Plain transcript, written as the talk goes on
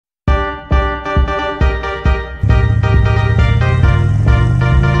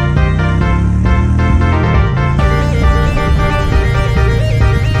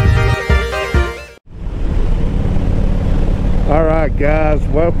guys,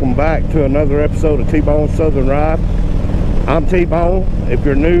 welcome back to another episode of T-Bone Southern Ride. I'm T-Bone. If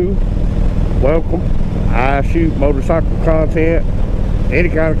you're new, welcome. I shoot motorcycle content, any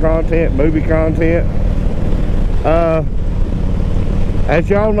kind of content, movie content. As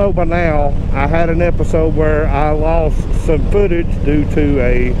y'all know by now, I had an episode where I lost some footage due to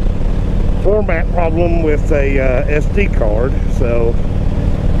a format problem with a SD card, so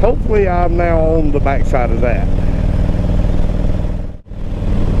hopefully I'm now on the backside of that.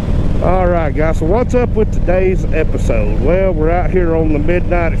 Alright guys, so what's up with today's episode? Well, we're out here on the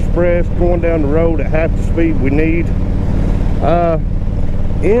Midnight Express going down the road at half the speed we need.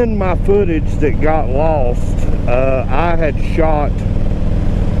 In my footage that got lost, I had shot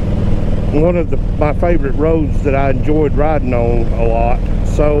one of my favorite roads that I enjoyed riding on a lot.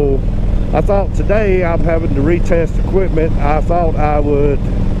 So I thought today I'm having to retest equipment. I thought I would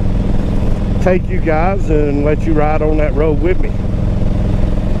take you guys and let you ride on that road with me.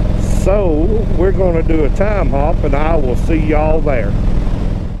 So we're going to do a time hop and I will see y'all there.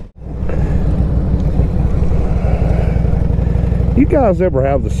 You guys ever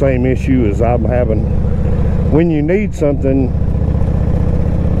have the same issue as I'm having? When you need something,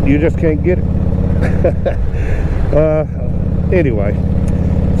 you just can't get it. Anyway,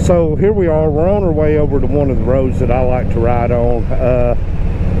 so here we are. We're on our way over to one of the roads that I like to ride on.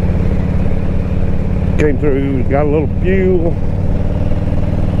 Came through, got a little fuel.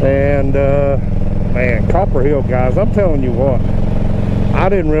 And man, Copper Hill, guys, I'm telling you what, I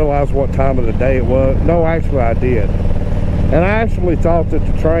didn't realize what time of the day it was. No, actually I did. And I actually thought that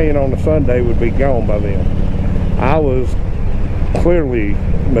the train on the Sunday would be gone by then. I was clearly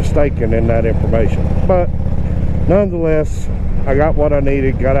mistaken in that information, but nonetheless, I got what I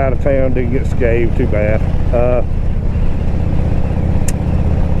needed, got out of town, didn't get scathed too bad.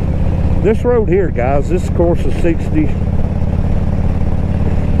 This road here, guys, this course is 60.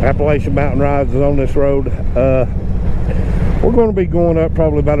 Appalachian Mountain Rides is on this road. We're going to be going up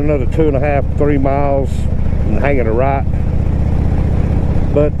probably about another 2.5 to 3 miles and hanging a right.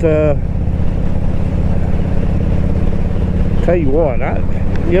 But tell you what,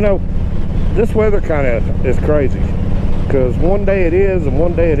 you know, this weather kind of is crazy, because one day it is and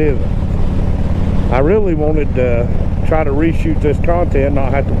one day it isn't. I really wanted to try to reshoot this content,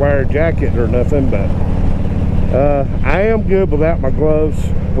 not have to wear a jacket or nothing, but I am good without my gloves,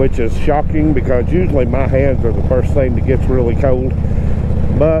 which is shocking because usually my hands are the first thing that gets really cold.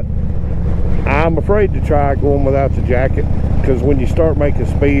 But I'm afraid to try going without the jacket, because when you start making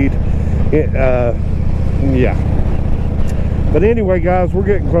speed, yeah. But anyway, guys, we're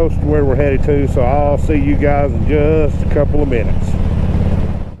getting close to where we're headed to, so I'll see you guys in just a couple of minutes.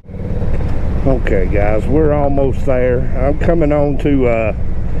 Okay, guys, we're almost there. I'm coming on to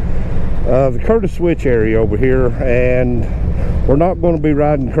the Curtis Switch area over here, and we're not going to be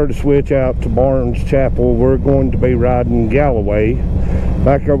riding Curtis Switch out to Barnes Chapel. We're going to be riding Galloway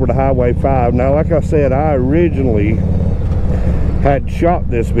back over to Highway 5. Now, like I said, I originally had shot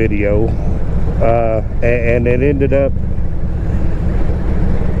this video and it ended up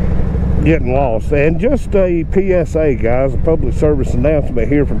getting lost. And just a PSA, guys, a public service announcement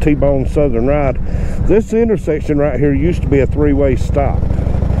here from T-Bone Southern Ride. This intersection right here used to be a three-way stop.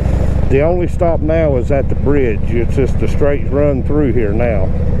 The only stop now is at the bridge. It's just a straight run through here now.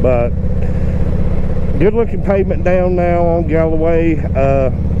 But good looking pavement down now on Galloway.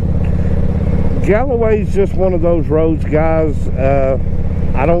 Galloway's just one of those roads, guys.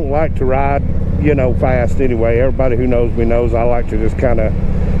 I don't like to ride, you know, fast anyway. Everybody who knows me knows I like to just kind of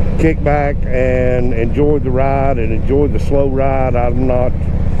kick back and enjoy the ride and enjoy the slow ride. I'm not,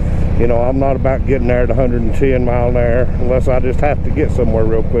 you know, I'm not about getting there at 110 mile an hour unless I just have to get somewhere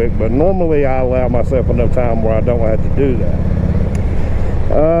real quick. But normally I allow myself enough time where I don't have to do that.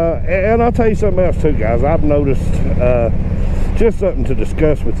 And I'll tell you something else too, guys. I've noticed, just something to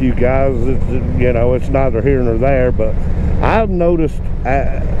discuss with you guys. You know, it's neither here nor there, but I've noticed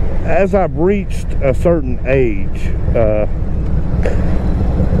as I've reached a certain age,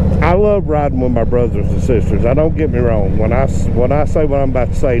 I love riding with my brothers and sisters. I don't get me wrong. When I say what I'm about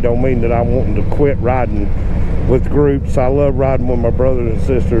to say, don't mean that I'm wanting to quit riding with groups. I love riding with my brothers and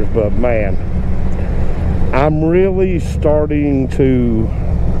sisters, but man, I'm really starting to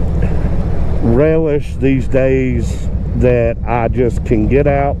relish these days that I just can get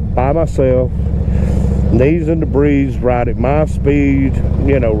out by myself, knees in the breeze, ride at my speed,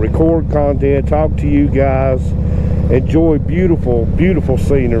 you know, record content, talk to you guys, enjoy beautiful, beautiful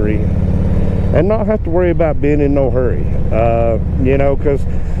scenery, and not have to worry about being in no hurry. You know, because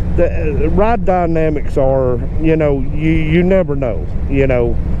the ride dynamics are, you know, you never know. You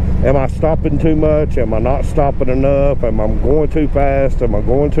know, Am I stopping too much? Am I not stopping enough? Am I going too fast? Am I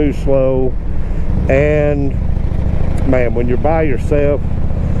going too slow? And man, when you're by yourself,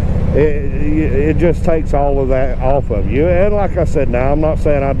 it just takes all of that off of you. And like I said, now I'm not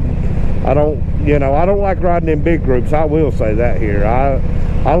saying I don't, you know, I don't like riding in big groups. I will say that here.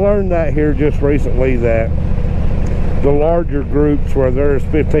 I learned that here just recently, that the larger groups where there's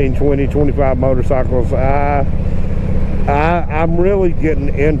 15, 20, 25 motorcycles, I'm really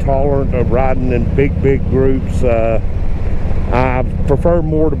getting intolerant of riding in big groups. I prefer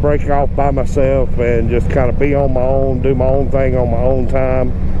more to break off by myself and just kind of be on my own, do my own thing on my own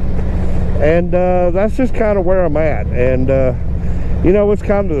time. And that's just kind of where I'm at. And you know, it's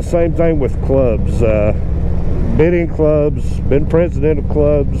kind of the same thing with clubs. Been in clubs, been president of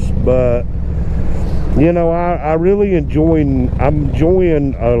clubs, but you know, I'm enjoying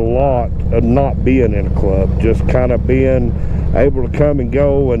a lot of not being in a club, just kind of being able to come and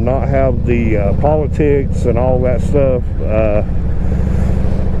go and not have the politics and all that stuff.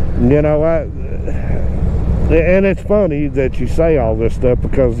 You know, and it's funny that you say all this stuff,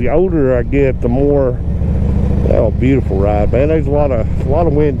 because the older I get, the more, oh, beautiful ride, man. There's a lot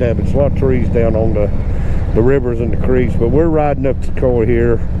of wind damage, a lot of trees down on the rivers and the creeks, but we're riding up to Toccoa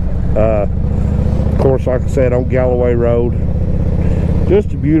here. Of course, like I said, on Galloway Road.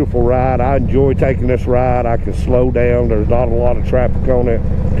 Just a beautiful ride. I enjoy taking this ride. I can slow down. There's not a lot of traffic on it.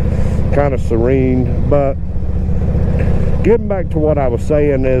 Kind of serene. But getting back to what I was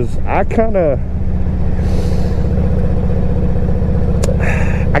saying is, I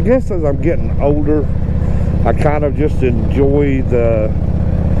guess as I'm getting older, I kind of just enjoy the,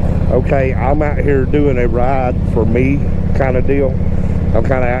 okay, I'm out here doing a ride for me kind of deal. I'm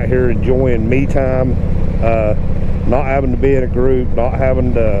kind of out here enjoying me time, not having to be in a group, not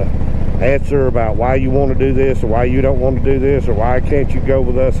having to answer about why you want to do this or why you don't want to do this or why can't you go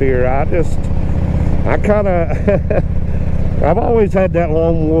with us here. I kind of, I've always had that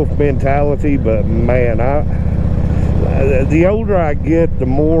lone wolf mentality, but man, the older I get, the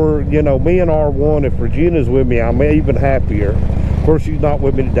more, you know, me and R1, if Regina's with me, I'm even happier. Of course, she's not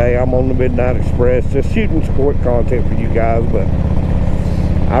with me today. I'm on the Midnight Express, just shooting sport content for you guys, but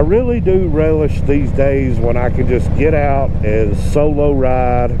I really do relish these days when I can just get out and solo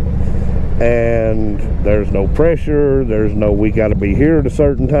ride, and there's no pressure, there's no we got to be here at a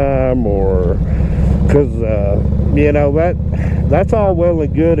certain time, or because you know, that's all well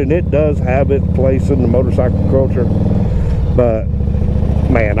and good, and it does have its place in the motorcycle culture, but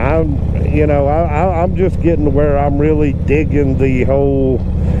man, I'm just getting to where I'm really digging the whole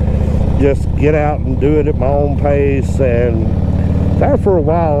just get out and do it at my own pace. And there for a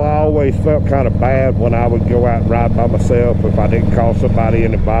while, I always felt kind of bad when I would go out and ride by myself if I didn't call somebody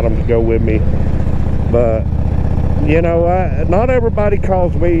and invite them to go with me. But you know, not everybody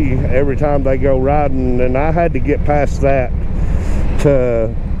calls me every time they go riding, and I had to get past that,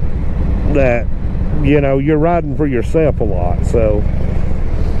 to that, you know, you're riding for yourself a lot. So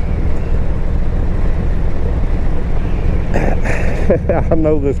I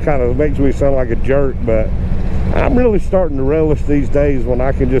know this kind of makes me sound like a jerk, but I'm really starting to relish these days when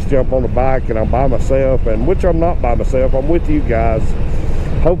I can just jump on the bike and I'm by myself, and which I'm not by myself, I'm with you guys,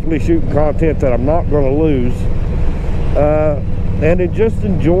 hopefully shooting content that I'm not going to lose, and just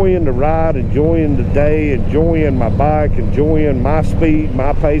enjoying the ride, enjoying the day, enjoying my bike, enjoying my speed,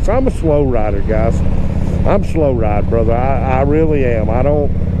 my pace. I'm a slow rider, guys. I'm slow ride, brother. I really am. I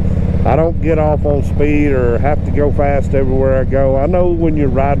don't get off on speed or have to go fast everywhere I go. I know when you're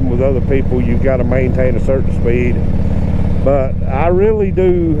riding with other people, you've got to maintain a certain speed, but I really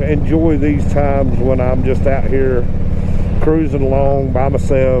do enjoy these times when I'm just out here cruising along by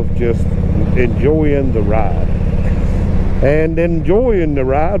myself, just enjoying the ride. And enjoying the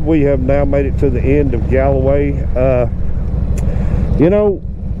ride, we have now made it to the end of Galloway. You know,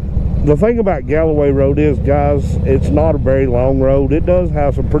 the thing about Galloway Road is, guys, it's not a very long road. It does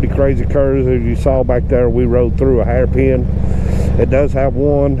have some pretty crazy curves. As you saw back there, we rode through a hairpin. It does have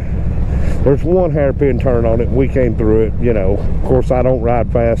there's one hairpin turn on it, and we came through it. You know, of course, I don't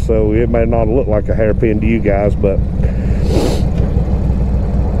ride fast, so it may not look like a hairpin to you guys, but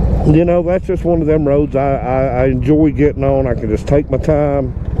you know, that's just one of them roads I enjoy getting on. I can just take my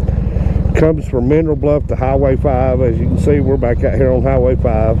time. Comes from Mineral Bluff to Highway 5. As you can see, we're back out here on Highway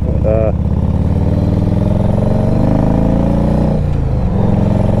 5.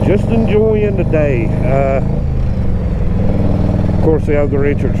 Just enjoying the day. Of course, the other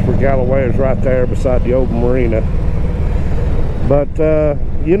entrance for Galloway is right there beside the old marina. But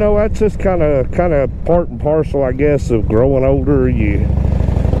you know, that's just kind of part and parcel, I guess, of growing older.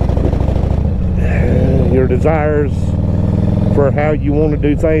 Your desires for how you want to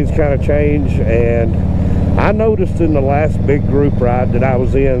do things kind of change. And I noticed in the last big group ride that I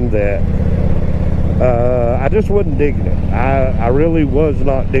was in that I just wasn't digging it. I really was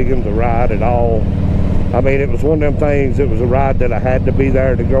not digging the ride at all. I mean, it was one of them things, it was a ride that I had to be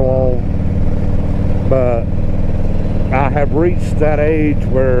there to go on. But I have reached that age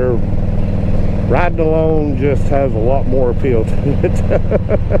where riding alone just has a lot more appeal to it.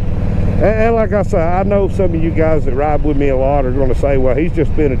 And like I said, I know some of you guys that ride with me a lot are going to say, well, he's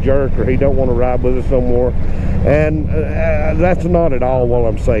just been a jerk, or he don't want to ride with us no more. And that's not at all what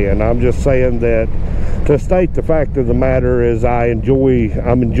I'm saying. I'm just saying that to state the fact of the matter is I'm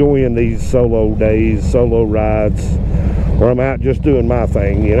enjoying these solo days, solo rides, where I'm out just doing my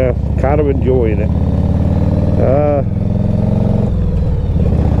thing, you know, kind of enjoying it.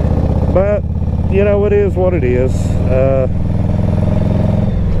 But, you know, it is what it is.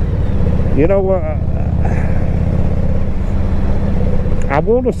 You know what, I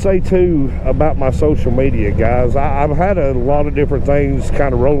want to say too about my social media, guys. I've had a lot of different things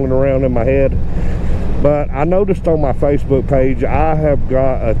kind of rolling around in my head, but I noticed on my Facebook page I have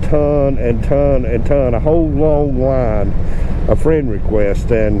got a ton, a whole long line of friend requests,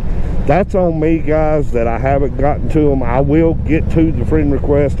 and that's on me, guys, that I haven't gotten to them. I will get to the friend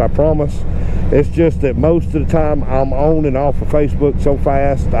request, I promise. It's just that most of the time I'm on and off of Facebook so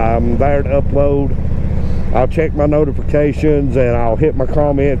fast. I'm there to upload. I'll check my notifications and I'll hit my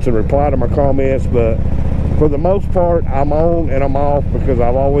comments and reply to my comments, but for the most part I'm on and I'm off because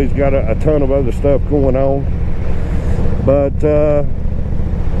I've always got a ton of other stuff going on. But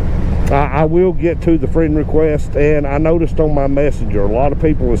I will get to the friend request. And I noticed on my messenger, a lot of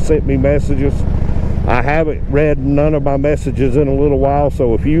people have sent me messages. I haven't read none of my messages in a little while,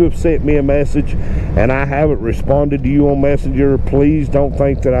 so if you have sent me a message and I haven't responded to you on Messenger, please don't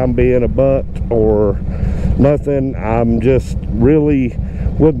think that I'm being a butt or nothing. I'm just really,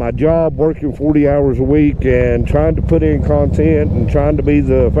 with my job, working 40 hours a week and trying to put in content and trying to be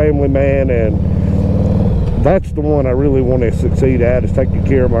the family man, and that's the one I really want to succeed at, is taking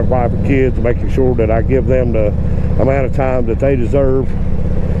care of my wife and kids, making sure that I give them the amount of time that they deserve.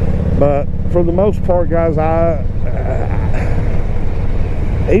 But for the most part, guys,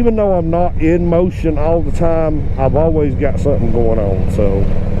 even though I'm not in motion all the time, I've always got something going on.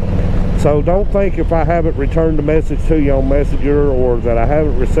 So don't think if I haven't returned a message to you on Messenger or that I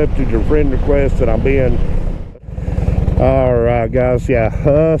haven't accepted your friend request that I'm being... Alright, guys,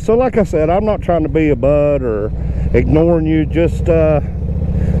 yeah. So like I said, I'm not trying to be a bud or ignoring you. Just,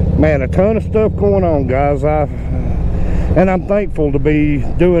 man, a ton of stuff going on, guys. And I'm thankful to be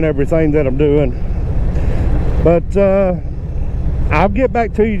doing everything that I'm doing. But I'll get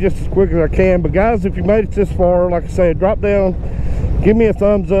back to you just as quick as I can. But guys, if you made it this far, like I said, drop down, give me a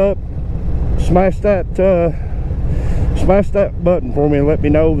thumbs up, smash that button for me and let me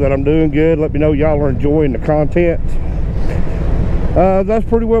know that I'm doing good. Let me know y'all are enjoying the content. That's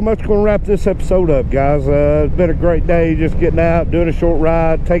pretty well much going to wrap this episode up, guys. It's been a great day just getting out, doing a short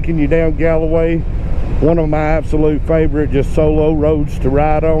ride, taking you down Galloway. One of my absolute favorite just solo roads to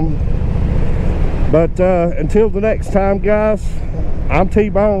ride on. But until the next time, guys, I'm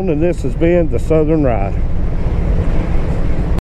T-Bone, and this has been the Southern Ride.